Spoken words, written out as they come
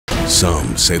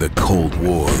Some say the Cold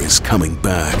War is coming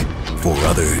back. For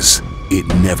others, it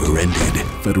never ended.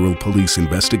 Federal police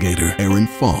investigator Aaron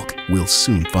Falk will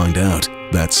soon find out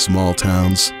that small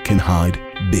towns can hide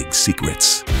big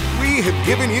secrets. We have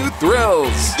given you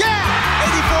thrills.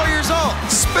 Yeah! 84 years old.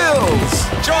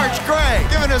 Spills. George Gray,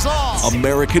 giving us all.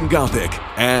 American Gothic.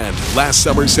 And Last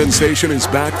Summer's Sensation is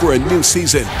back for a new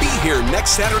season. Be here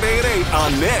next Saturday at 8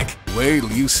 on Nick. Wait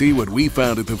till you see what we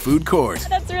found at the food court.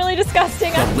 That's really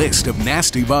disgusting. A list of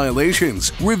nasty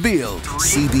violations revealed.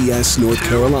 CBS North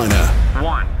Carolina.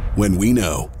 1. When we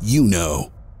know, you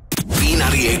know.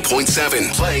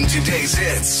 B98.7, playing today's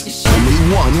hits. Only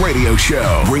one radio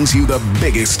show brings you the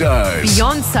biggest stars.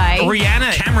 Beyonce.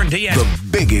 Rihanna. Cameron Diaz. The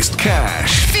biggest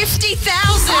cash.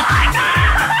 50,000.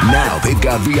 Now they've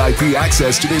got VIP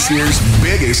access to this year's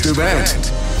biggest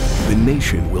event. The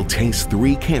nation will taste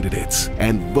 3 candidates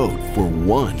and vote for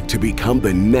one to become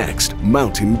the next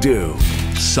Mountain Dew.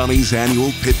 Sonny's annual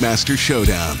Pitmaster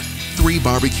Showdown. 3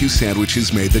 barbecue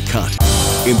sandwiches made the cut.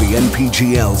 In the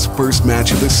NPGL's first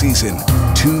match of the season,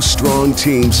 2 strong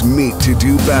teams meet to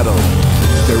do battle.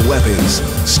 Their weapons,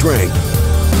 strength,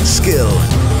 skill,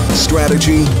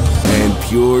 strategy, and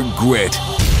pure grit.